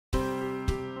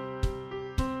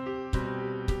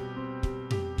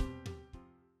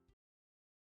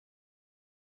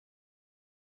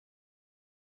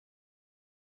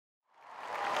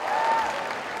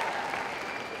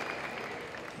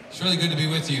It's really good to be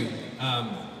with you.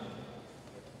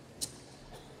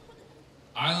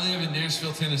 I live in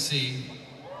Nashville, Tennessee,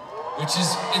 which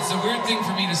is, it's a weird thing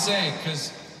for me to say,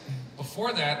 because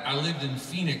before that, I lived in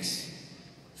Phoenix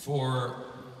for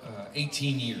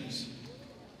 18 years.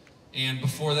 And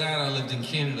before that, I lived in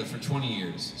Canada for 20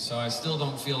 years. So I still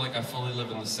don't feel like I fully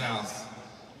live in the South.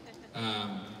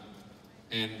 And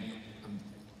I'm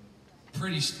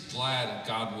pretty glad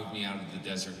God moved me out of the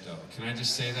desert, though. Can I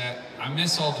just say that? I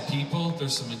miss all the people.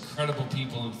 There's some incredible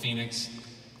people in Phoenix.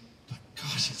 But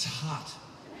gosh, it's hot.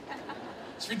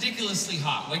 It's ridiculously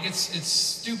hot. Like, it's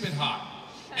stupid hot.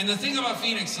 And the thing about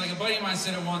Phoenix, like a buddy of mine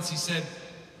said it once, he said,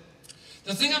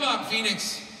 the thing about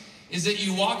Phoenix is that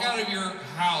you walk out of your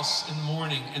house in the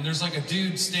morning and there's like a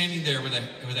dude standing there with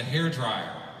a hair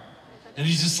dryer. And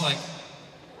he's just like,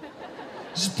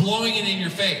 just blowing it in your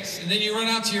face. And then you run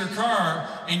out to your car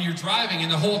and you're driving,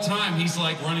 and the whole time he's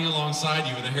like running alongside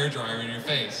you with a hair dryer in your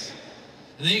face.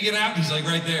 And then you get out and he's like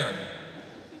right there.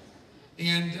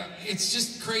 And it's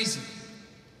just crazy.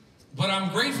 But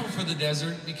I'm grateful for the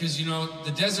desert because, you know,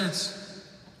 the desert's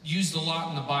used a lot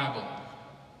in the Bible.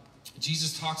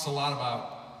 Jesus talks a lot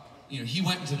about, you know, he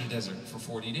went into the desert for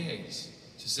 40 days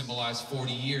to symbolize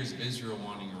 40 years of Israel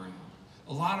wandering around.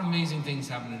 A lot of amazing things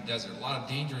happen in the desert. A lot of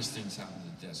dangerous things happen in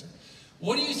the desert.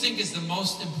 What do you think is the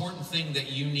most important thing that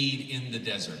you need in the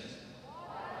desert?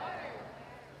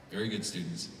 Very good,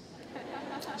 students.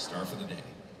 Star for the day.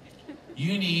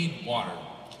 You need water.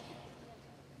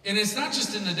 And it's not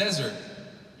just in the desert.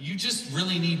 You just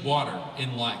really need water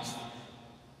in life.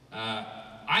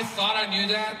 I thought I knew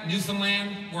that.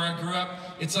 Newfoundland, where I grew up,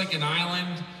 it's like an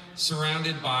island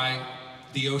surrounded by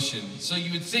the ocean. So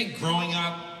you would think growing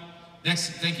up,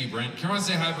 thank you, Brent. Come on,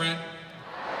 say hi, Brent.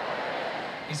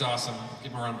 Hi. He's awesome.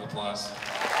 Give him a round of applause.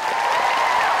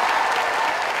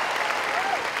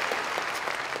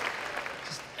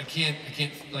 I can't,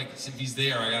 like, if he's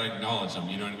there, I gotta acknowledge him,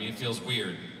 you know what I mean? It feels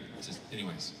weird.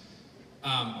 Anyways.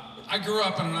 I grew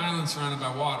up on an island surrounded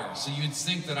by water, so you'd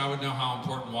think that I would know how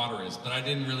important water is, but I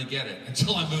didn't really get it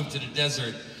until I moved to the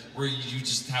desert where you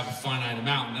just have a finite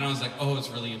amount, and then I was like, oh, it's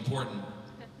really important.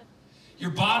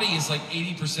 Your body is like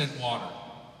 80% water.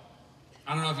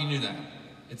 I don't know if you knew that.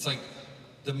 It's like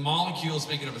the molecules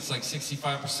make it up. It's like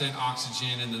 65%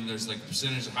 oxygen, and then there's like a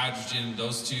percentage of hydrogen.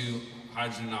 Those two,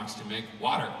 hydrogen and oxygen, make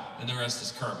water, and the rest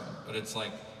is carbon. But it's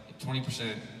like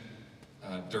 20%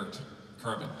 dirt,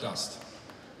 carbon, dust.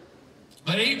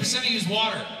 But 80% of you is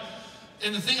water.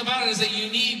 And the thing about it is that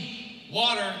you need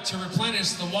water to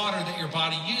replenish the water that your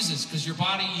body uses, because your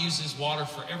body uses water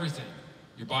for everything.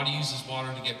 Your body uses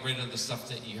water to get rid of the stuff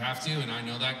that you have to, and I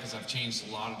know that because I've changed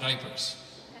a lot of diapers.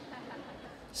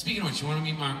 Speaking of which, you want to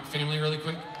meet my family really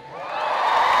quick?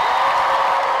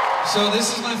 So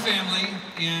this is my family,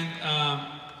 and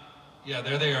yeah,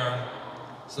 there they are.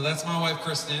 So that's my wife,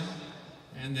 Kristen.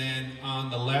 And then on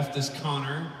the left is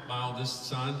Connor, my oldest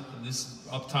son. And this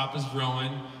up top is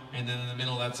Rowan. And then in the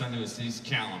middle, that's our newest. He's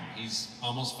Callum. He's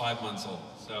almost 5 months old.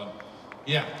 So,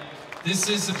 yeah. This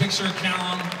is a picture of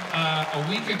Callum a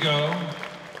week ago.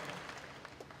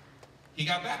 He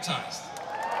got baptized.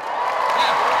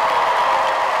 Yeah.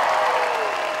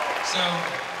 So,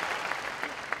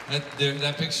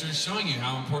 that picture is showing you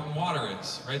how important water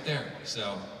is, right there.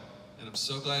 So, and I'm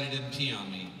so glad he didn't pee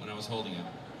on me when I was holding him.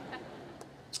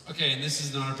 Okay, and this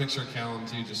is another picture of Callum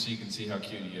too, just so you can see how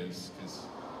cute he is, because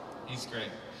he's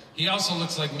great. He also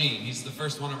looks like me. He's the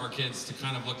first one of our kids to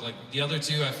kind of look like, the other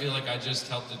two, I feel like I just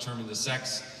helped determine the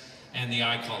sex and the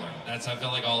eye color. I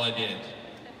felt like all I did.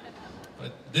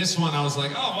 But this one, I was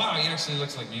like, oh wow, he actually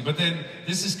looks like me. But then,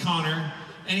 this is Connor,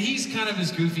 and he's kind of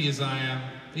as goofy as I am.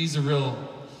 He's a real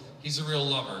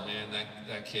lover, man,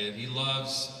 that kid. He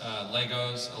loves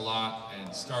Legos a lot,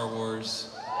 and Star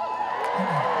Wars.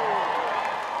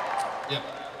 Yep.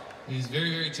 He's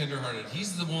very, very tender-hearted.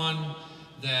 He's the one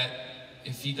that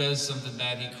if he does something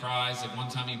bad, he cries. Like one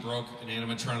time he broke an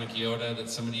animatronic Yoda that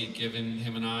somebody had given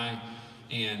him and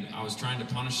I was trying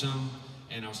to punish him,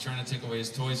 and I was trying to take away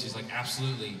his toys. He's like,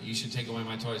 absolutely, you should take away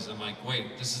my toys. And I'm like,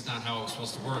 wait, this is not how it was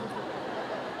supposed to work.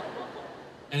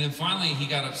 And then finally he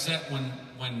got upset when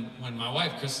my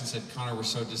wife, Kristen, said, Connor, we're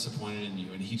so disappointed in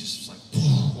you. And he just was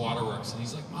like, waterworks. And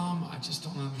he's like, Mom, I just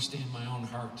don't understand my own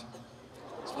heart.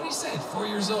 That's what he said, 4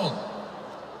 years old.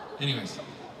 Anyways,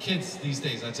 kids these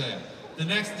days, I tell you.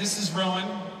 This is Rowan.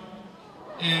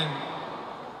 And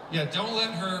yeah, don't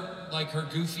let her, like her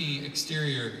goofy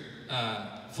exterior,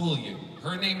 fool you.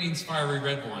 Her name means fiery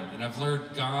red one. And I've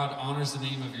learned God honors the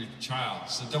name of your child.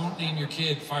 So don't name your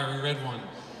kid fiery red one.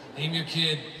 Name your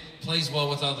kid plays well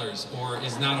with others or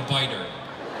is not a biter.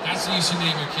 That's what you should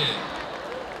name your kid.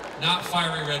 Not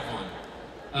fiery red one.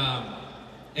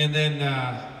 And then,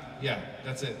 yeah,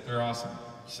 that's it. They're awesome.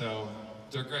 So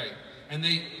they're great. And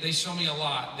they show me a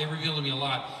lot. They reveal to me a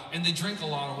lot. And they drink a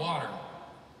lot of water.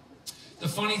 The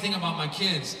funny thing about my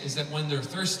kids is that when they're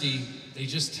thirsty, they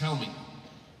just tell me.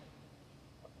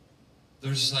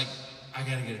 They're just like, I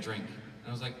gotta get a drink. And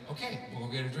I was like, okay, we'll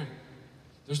go get a drink.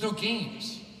 There's no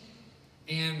games.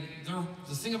 And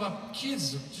the thing about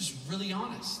kids, they're just really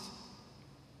honest.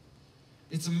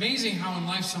 It's amazing how in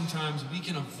life sometimes we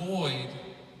can avoid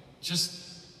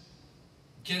just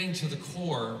getting to the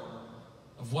core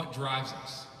of what drives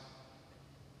us,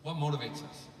 what motivates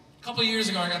us. A couple of years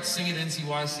ago, I got to sing at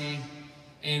NCYC,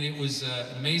 and it was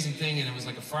an amazing thing, and it was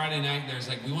like a Friday night, and there's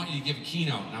like, we want you to give a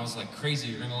keynote. And I was like, crazy,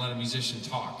 you're gonna let a musician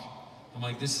talk. I'm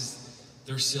like,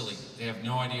 they're silly. They have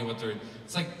no idea what they're,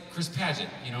 it's like Chris Paget,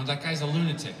 you know, that guy's a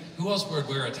lunatic. Who else would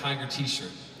wear a Tiger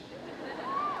t-shirt?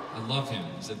 I love him.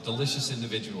 He's a delicious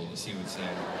individual, as he would say.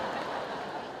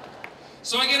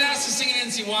 So I get asked to sing at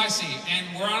NCYC,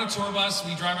 and we're on a tour bus.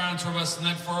 We drive around a tour bus the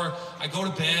night before. I go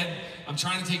to bed. I'm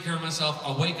trying to take care of myself.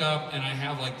 I wake up, and I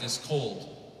have like this cold,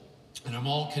 and I'm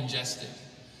all congested.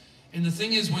 And the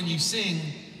thing is, when you sing,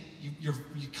 you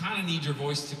kind of need your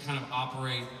voice to kind of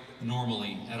operate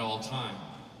normally at all time.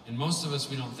 And most of us,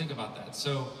 we don't think about that.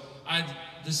 So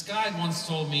this guy once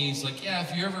told me, he's like, yeah,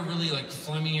 if you're ever really like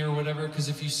phlegmy or whatever, because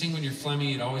if you sing when you're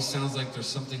phlegmy, it always sounds like there's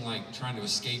something like trying to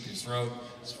escape your throat.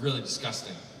 It's really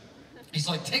disgusting. He's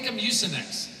like, take a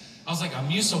Mucinex. I was like, a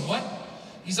Musa what?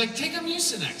 He's like, take a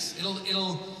Mucinex.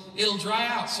 It'll dry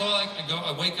out. So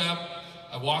I wake up,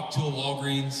 I walk to a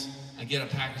Walgreens, I get a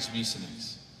package of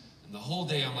Mucinex. And the whole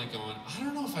day I'm like going, I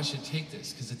don't know if I should take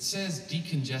this, because it says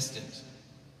decongestant.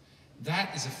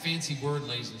 That is a fancy word,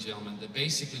 ladies and gentlemen, that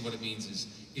basically what it means is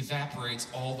evaporates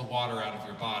all the water out of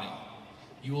your body.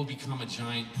 You will become a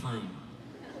giant prune.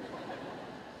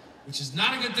 Which is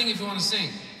not a good thing if you want to sing.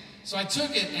 So I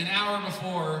took it an hour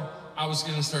before I was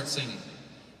going to start singing.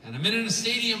 And I'm in a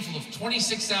stadium full of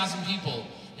 26,000 people,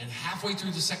 and halfway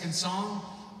through the second song,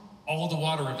 all the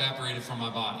water evaporated from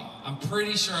my body. I'm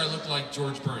pretty sure I looked like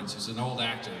George Burns, who's an old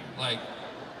actor. Like,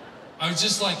 I was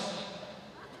just like,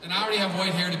 and I already have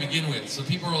white hair to begin with, so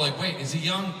people were like, wait, is he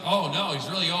young? Oh no, he's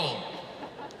really old.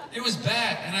 It was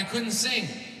bad, and I couldn't sing.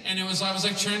 And I was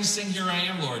like trying to sing Here I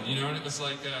Am, Lord, you know, and it was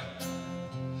like,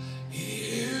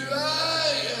 Here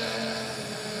I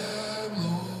am,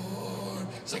 Lord.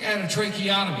 It's like I had a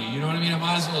tracheotomy, you know what I mean? I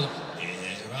might as well,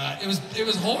 it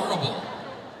was horrible.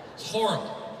 It's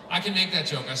horrible. I can make that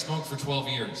joke. I smoked for 12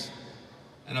 years,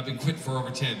 and I've been quit for over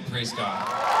 10, praise God.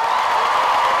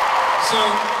 So,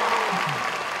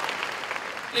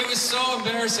 it was so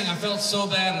embarrassing. I felt so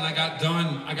bad, and I got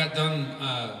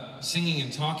done singing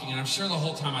and talking, and I'm sure the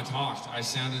whole time I talked, I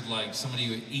sounded like somebody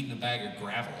who had eaten a bag of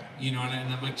gravel, you know,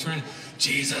 and I'm like trying to,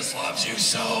 Jesus loves you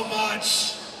so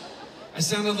much. I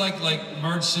sounded like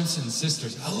Marge Simpson's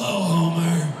sisters. Hello,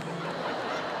 Homer.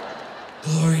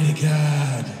 Glory to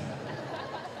God.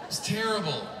 It was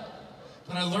terrible,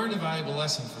 but I learned a valuable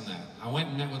lesson from that. I went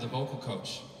and met with a vocal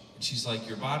coach, and she's like,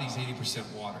 your body's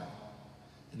 80% water.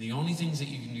 And the only things that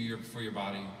you can do for your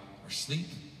body are sleep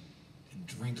and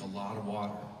drink a lot of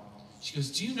water. She goes,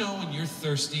 do you know when you're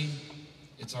thirsty,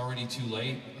 it's already too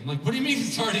late? I'm like, what do you mean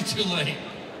it's already too late?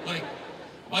 Like,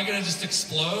 am I gonna just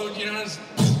explode? You know, just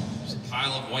a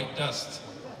pile of white dust.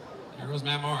 There goes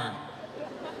Matt Maher.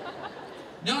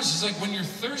 No, she's like, when you're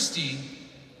thirsty,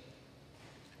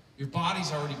 your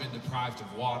body's already been deprived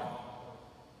of water.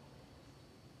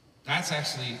 That's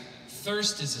actually,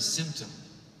 thirst is a symptom.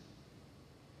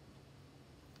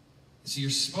 So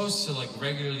you're supposed to like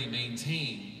regularly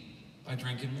maintain by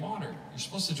drinking water. You're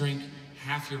supposed to drink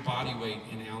half your body weight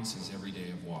in ounces every day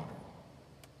of water.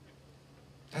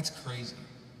 That's crazy.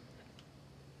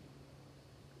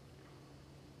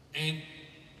 And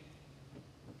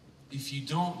if you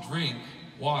don't drink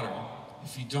water,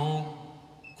 if you don't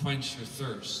quench your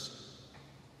thirst,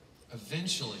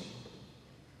 eventually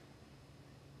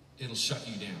it'll shut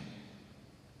you down.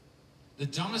 The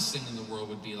dumbest thing in the world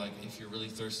would be like, if you're really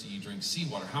thirsty, you drink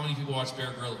seawater. How many people watch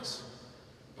Bear Grylls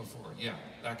before? Yeah,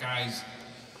 that guy's,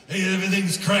 hey,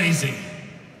 everything's crazy.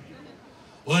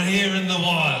 We're here in the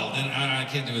wild. And I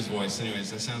can't do his voice.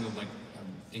 Anyways, I sounded like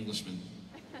an Englishman.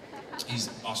 He's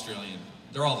Australian.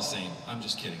 They're all the same. I'm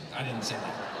just kidding. I didn't say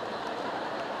that.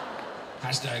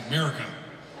 Hashtag America.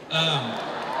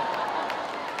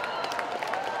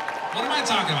 What am I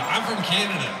talking about? I'm from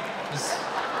Canada.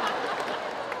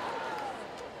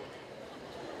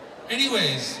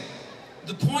 Anyways,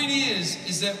 the point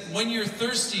is that when you're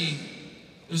thirsty,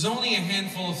 there's only a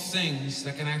handful of things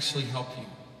that can actually help you.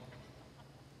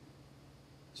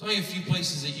 There's only a few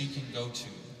places that you can go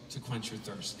to to quench your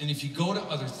thirst. And if you go to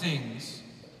other things,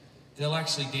 they'll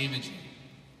actually damage you.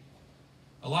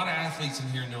 A lot of athletes in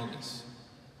here know this.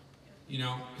 You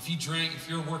know, if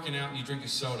you're working out and you drink a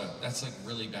soda, that's like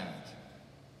really bad.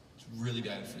 It's really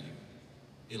bad for you.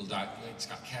 It'll die. It's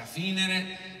got caffeine in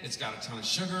it. It's got a ton of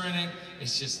sugar in it.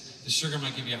 It's just, the sugar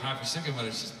might give you a high for a second, but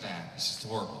it's just bad. It's just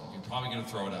horrible. You're probably going to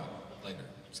throw it up later.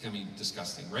 It's going to be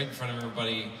disgusting. Right in front of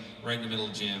everybody, right in the middle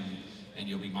of the gym, and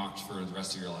you'll be mocked for the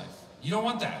rest of your life. You don't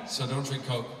want that, so don't drink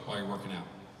Coke while you're working out.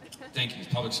 Thank you.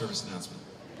 Public service announcement.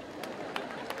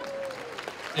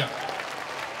 Yeah.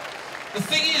 The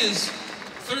thing is,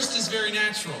 thirst is very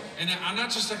natural. And I'm not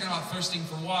just talking about thirsting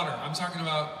for water. I'm talking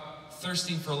about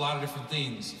thirsting for a lot of different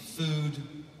things. Food,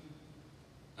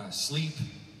 sleep.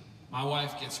 My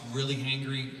wife gets really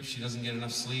hangry if she doesn't get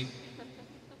enough sleep.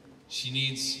 She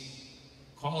needs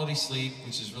quality sleep,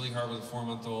 which is really hard with a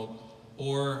 4-month-old,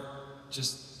 or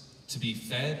just to be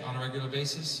fed on a regular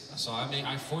basis. So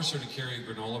I force her to carry a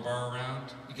granola bar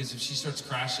around, because if she starts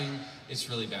crashing, it's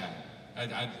really bad.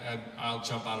 I'll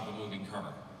jump out of a moving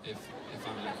car if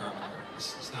I'm in a car with her.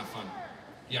 It's not fun.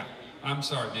 Yeah, I'm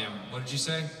sorry, ma'am. What did you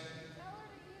say?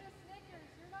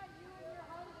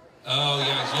 Oh,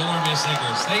 yeah, you'll order me a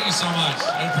Snickers. Thank you so much.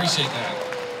 I appreciate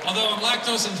that. Although I'm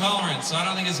lactose intolerant, so I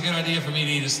don't think it's a good idea for me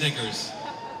to eat a Snickers.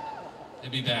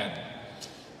 It'd be bad.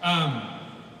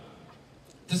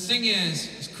 The thing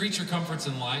is creature comforts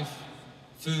in life,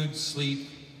 food, sleep,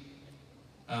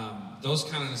 those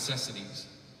kind of necessities.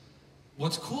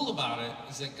 What's cool about it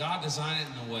is that God designed it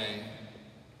in a way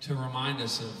to remind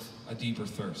us of a deeper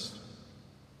thirst.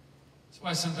 That's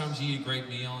why sometimes you eat a great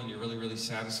meal and you're really, really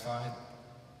satisfied.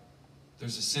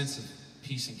 There's a sense of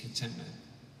peace and contentment.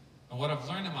 And what I've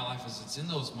learned in my life is it's in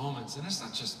those moments, and it's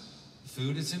not just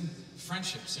food, it's in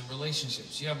friendships, in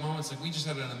relationships. You have moments like we just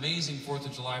had an amazing 4th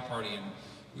of July party, and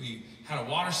we had a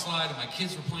water slide, and my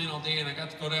kids were playing all day, and I got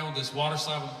to go down with this water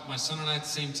slide with my son and I at the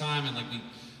same time, and like we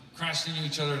crashed into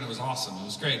each other, and it was awesome. It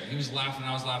was great. He was laughing,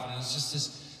 I was laughing, and it was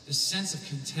just this sense of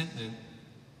contentment.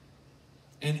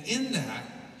 And in that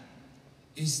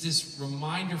is this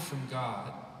reminder from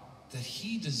God that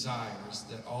He desires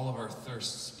that all of our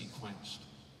thirsts be quenched.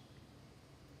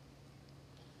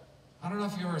 I don't know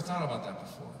if you ever thought about that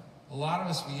before. A lot of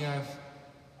us, we have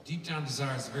deep down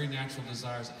desires, very natural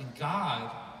desires, and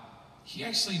God,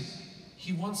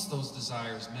 He wants those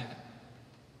desires met.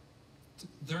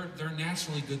 They're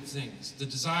naturally good things. The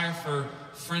desire for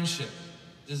friendship,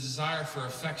 the desire for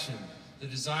affection, the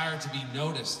desire to be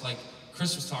noticed, like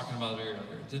Chris was talking about earlier,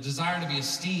 the desire to be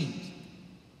esteemed,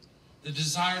 the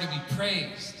desire to be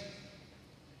praised.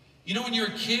 You know, when you're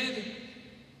a kid,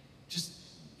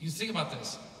 you think about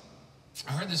this.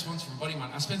 I heard this once from a buddy of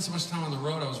mine. I spent so much time on the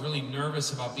road, I was really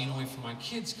nervous about being away from my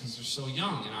kids because they're so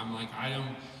young. And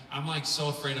I'm like so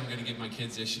afraid I'm gonna give my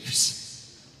kids issues.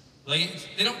 Like,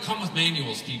 they don't come with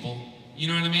manuals, people. You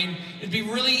know what I mean? It'd be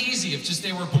really easy if just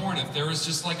they were born, if there was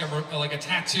just like a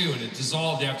tattoo and it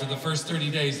dissolved after the first 30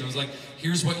 days. It was like,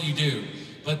 here's what you do.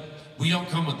 But we don't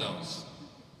come with those.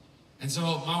 And so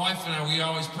my wife and I, we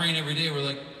always praying every day. We're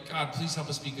like, God, please help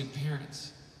us be good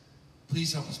parents.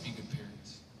 Please help us be good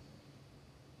parents.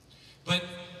 But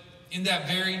in that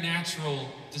very natural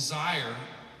desire,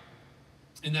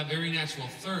 in that very natural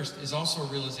thirst, is also a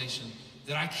realization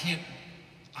that I can't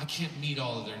meet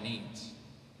all of their needs.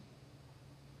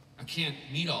 I can't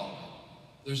meet all of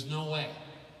it. There's no way.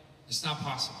 It's not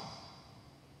possible.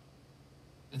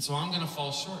 And so I'm going to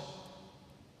fall short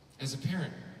as a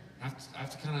parent. I have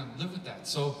to kind of live with that.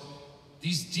 So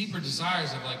these deeper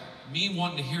desires of like me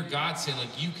wanting to hear God say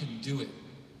like, you can do it.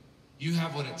 You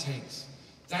have what it takes.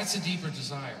 That's a deeper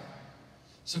desire.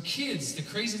 So kids, the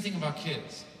crazy thing about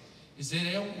kids is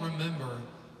they don't remember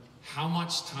how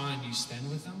much time you spend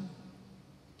with them.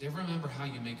 They remember how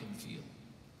you make them feel.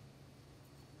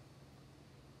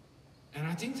 And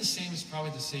I think the same is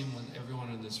probably the same with everyone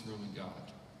in this room and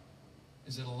God.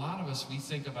 Is that a lot of us, we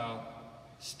think about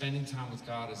spending time with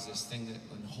God as this thing that,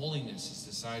 and holiness is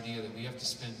this idea that we have to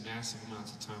spend massive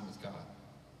amounts of time with God.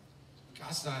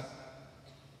 God's not,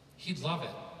 He'd love it.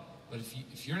 But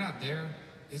if you're not there,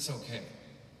 it's okay.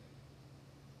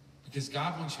 Because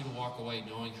God wants you to walk away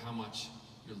knowing how much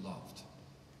you're loved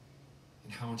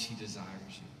and how much He desires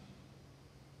you.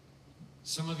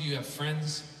 Some of you have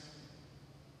friends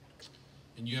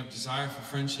and you have desire for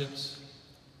friendships.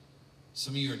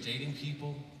 Some of you are dating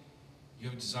people. You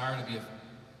have a desire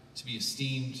to be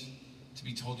esteemed, to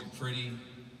be told you're pretty.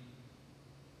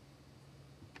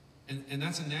 And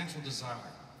that's a natural desire.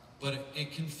 But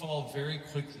it can fall very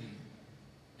quickly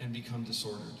and become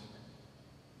disordered,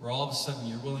 where all of a sudden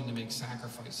you're willing to make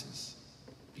sacrifices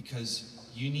because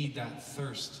you need that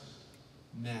thirst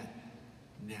met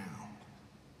now.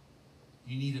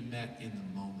 You need it met in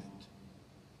the moment.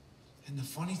 And the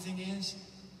funny thing is,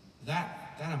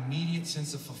 that immediate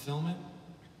sense of fulfillment,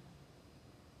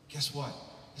 guess what?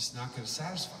 It's not going to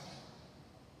satisfy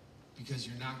you. Because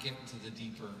you're not getting to the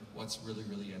deeper, what's really,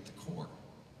 really at the core.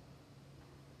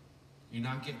 You're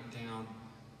not getting down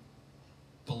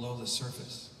below the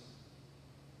surface.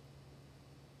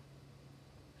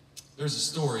 There's a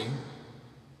story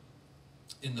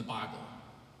in the Bible,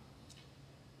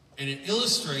 and it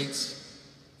illustrates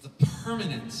the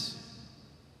permanence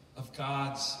of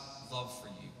God's love for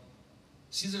you.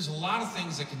 See, there's a lot of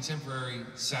things that can temporarily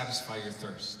satisfy your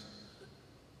thirst.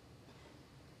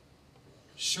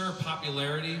 Sure,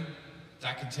 popularity,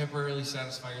 that can temporarily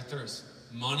satisfy your thirst.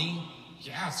 Money,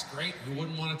 yeah, it's great. Who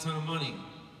wouldn't want a ton of money?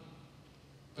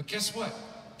 But guess what?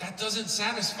 That doesn't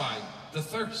satisfy the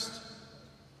thirst.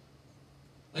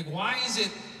 Like, why is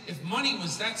it, if money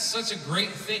was such a great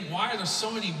thing, why are there so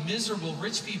many miserable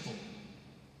rich people?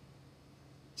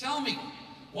 Tell me.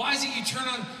 Why is it you turn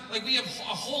on, like we have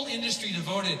a whole industry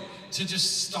devoted to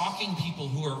just stalking people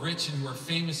who are rich and who are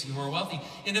famous and who are wealthy.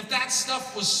 And if that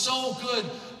stuff was so good,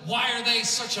 why are they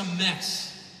such a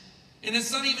mess? And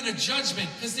it's not even a judgment,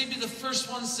 because they'd be the first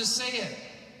ones to say it.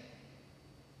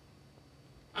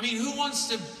 I mean, who wants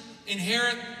to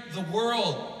inherit the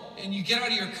world and you get out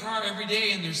of your car every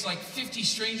day and there's like 50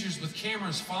 strangers with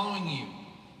cameras following you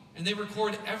and they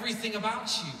record everything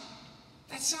about you?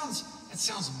 That sounds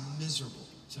miserable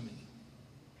to me.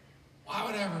 Why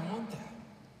would I ever want that?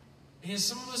 And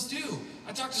some of us do.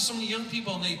 I talk to so many young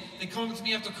people and they come up to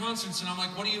me after concerts and I'm like,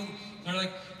 they're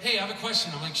like, hey, I have a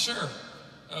question. I'm like, sure.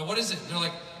 What is it? They're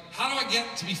like, how do I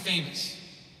get to be famous?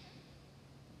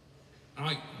 I'm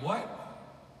like, what?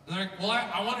 And they're like, well,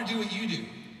 I want to do what you do.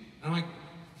 And I'm like,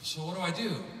 so what do I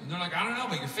do? And they're like, I don't know,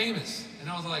 but you're famous. And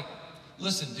I was like,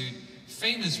 listen, dude,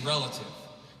 fame is relative.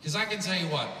 Because I can tell you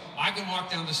what, I can walk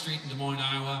down the street in Des Moines,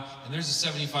 Iowa, and there's a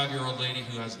 75-year-old lady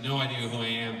who has no idea who I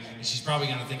am, and she's probably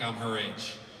going to think I'm her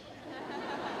age.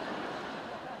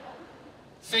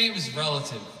 Fame is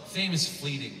relative. Fame is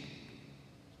fleeting.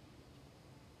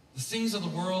 The things of the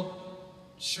world,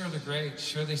 sure, they're great.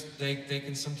 Sure, they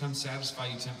can sometimes satisfy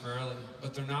you temporarily,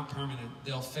 but they're not permanent.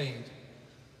 They'll fade.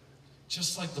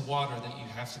 Just like the water that you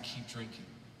have to keep drinking.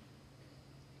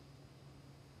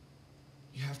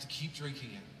 You have to keep drinking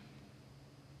it.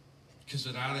 Because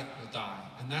without it, you'll die.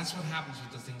 And that's what happens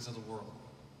with the things of the world.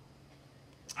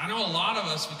 I know a lot of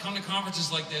us, we come to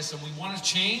conferences like this and we want to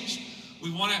change. We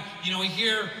want to, we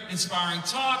hear inspiring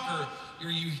talk, or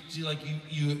you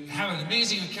have an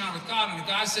amazing encounter with God in a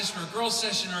guy's session or a girl's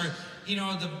session, or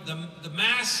the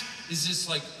Mass is this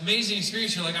like amazing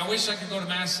experience. You're like, I wish I could go to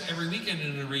Mass every weekend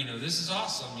in an arena. This is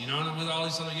awesome, and I'm with all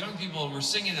these other young people and we're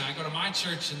singing. And I go to my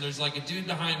church and there's like a dude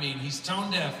behind me and he's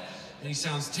tone deaf and he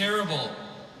sounds terrible.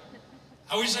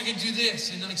 I wish I could do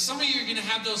this. And like some of you are going to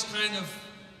have those kind of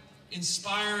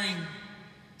inspiring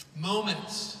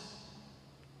moments.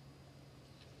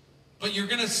 But you're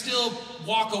going to still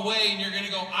walk away and you're going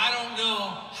to go, I don't know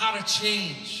how to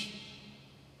change.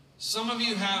 Some of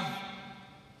you have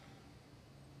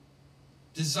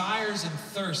desires and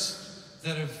thirst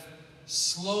that have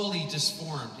slowly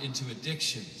disformed into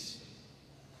addictions,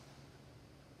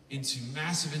 into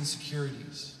massive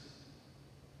insecurities.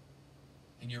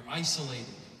 And you're isolated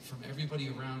from everybody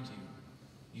around you.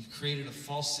 You've created a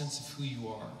false sense of who you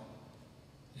are.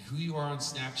 And who you are on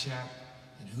Snapchat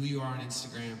and who you are on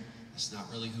Instagram, that's not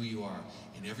really who you are.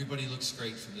 And everybody looks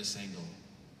great from this angle.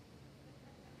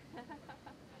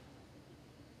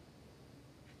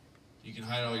 You can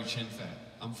hide all your chin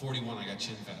fat. I'm 41, I got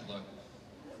chin fat, look.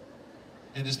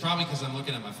 And it's probably because I'm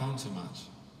looking at my phone too much,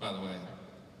 by the way.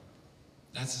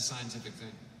 That's a scientific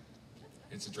thing.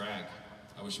 It's a drag.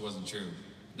 I wish it wasn't true.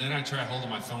 Then I try holding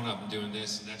my phone up and doing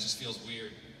this, and that just feels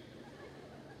weird.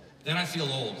 Then I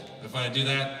feel old. If I do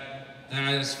that, then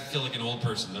I just feel like an old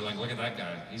person. They're like, look at that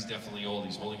guy. He's definitely old.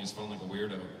 He's holding his phone like a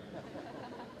weirdo.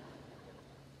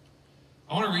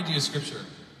 I want to read you a scripture.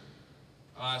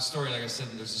 A story, like I said,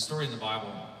 there's a story in the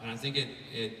Bible, and I think it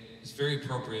is very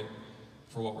appropriate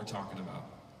for what we're talking about.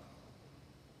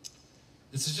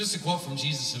 This is just a quote from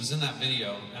Jesus. It was in that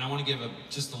video, and I want to give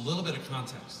just a little bit of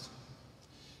context.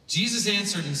 Jesus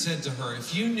answered and said to her,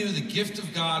 if you knew the gift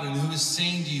of God and who is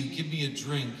saying to you, give me a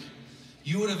drink,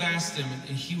 you would have asked him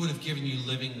and he would have given you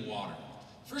living water.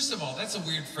 First of all, that's a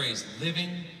weird phrase, living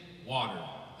water.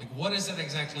 Like, what does that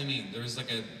exactly mean? There was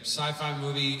like a sci-fi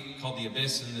movie called The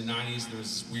Abyss in the 90s. There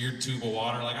was this weird tube of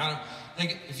water.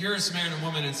 Like, if you're a Samaritan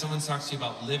woman and someone talks to you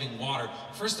about living water,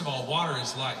 first of all, water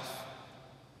is life.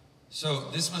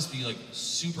 So this must be like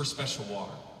super special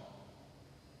water.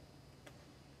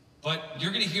 But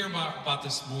you're going to hear about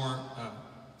this more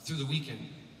through the weekend.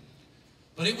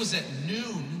 But it was at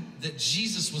noon that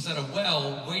Jesus was at a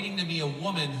well waiting to meet a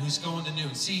woman who's going to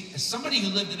noon. See, as somebody who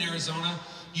lived in Arizona,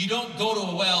 you don't go to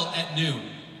a well at noon.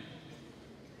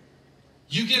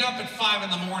 You get up at 5 in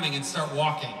the morning and start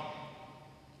walking.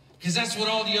 Because that's what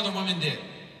all the other women did.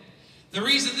 The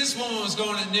reason this woman was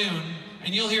going at noon,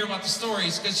 and you'll hear about the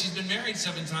stories, because she's been married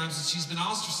 7 times and she's been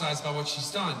ostracized by what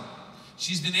she's done.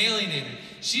 She's been alienated.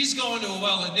 She's going to a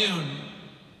well at noon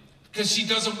because she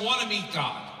doesn't want to meet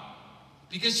God.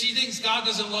 Because she thinks God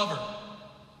doesn't love her.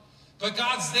 But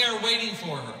God's there waiting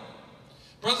for her.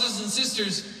 Brothers and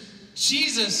sisters,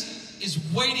 Jesus is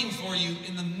waiting for you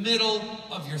in the middle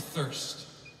of your thirst.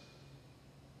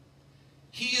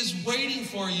 He is waiting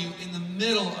for you in the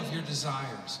middle of your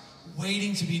desires,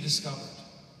 waiting to be discovered.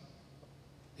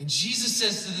 And Jesus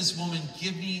says to this woman,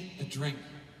 give me a drink.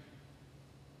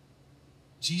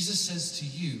 Jesus says to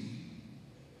you,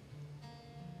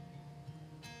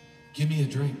 give me a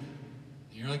drink.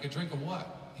 And you're like, a drink of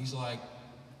what? He's like,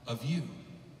 of you.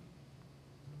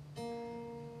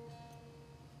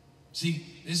 See,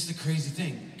 this is the crazy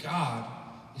thing. God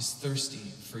is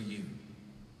thirsty for you.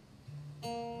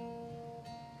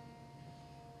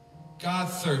 God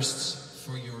thirsts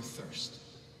for your thirst.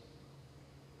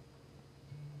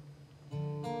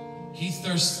 He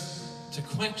thirsts to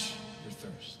quench your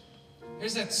thirst.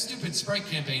 There's that stupid Sprite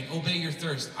campaign, obey your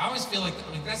thirst. I always feel like,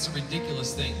 that's a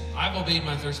ridiculous thing. I've obeyed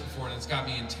my thirst before and it's got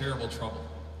me in terrible trouble.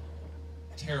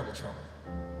 Terrible trouble.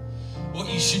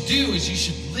 What you should do is you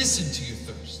should listen to your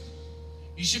thirst.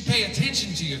 You should pay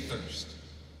attention to your thirst.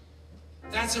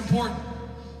 That's important.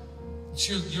 It's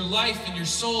your life and your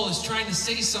soul is trying to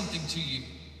say something to you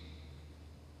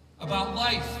about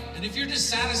life. And if you're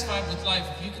dissatisfied with life,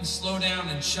 if you can slow down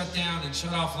and shut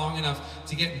off long enough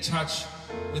to get in touch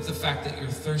with the fact that you're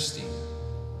thirsty,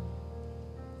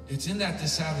 it's in that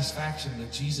dissatisfaction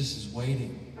that Jesus is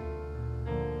waiting.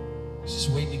 He's just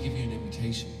waiting to give you an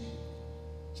invitation.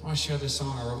 So I want to share this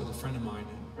song I wrote with a friend of mine.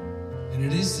 And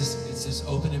it's this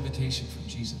open invitation from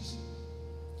Jesus.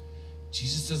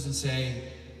 Jesus doesn't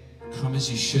say, come as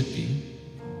you should be.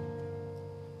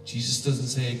 Jesus doesn't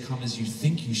say, come as you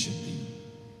think you should be.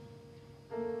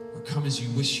 Or come as you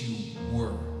wish you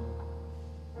were.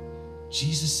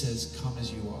 Jesus says, come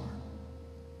as you are.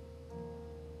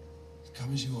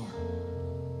 Come as you are.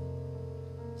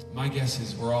 My guess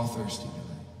is we're all thirsty now.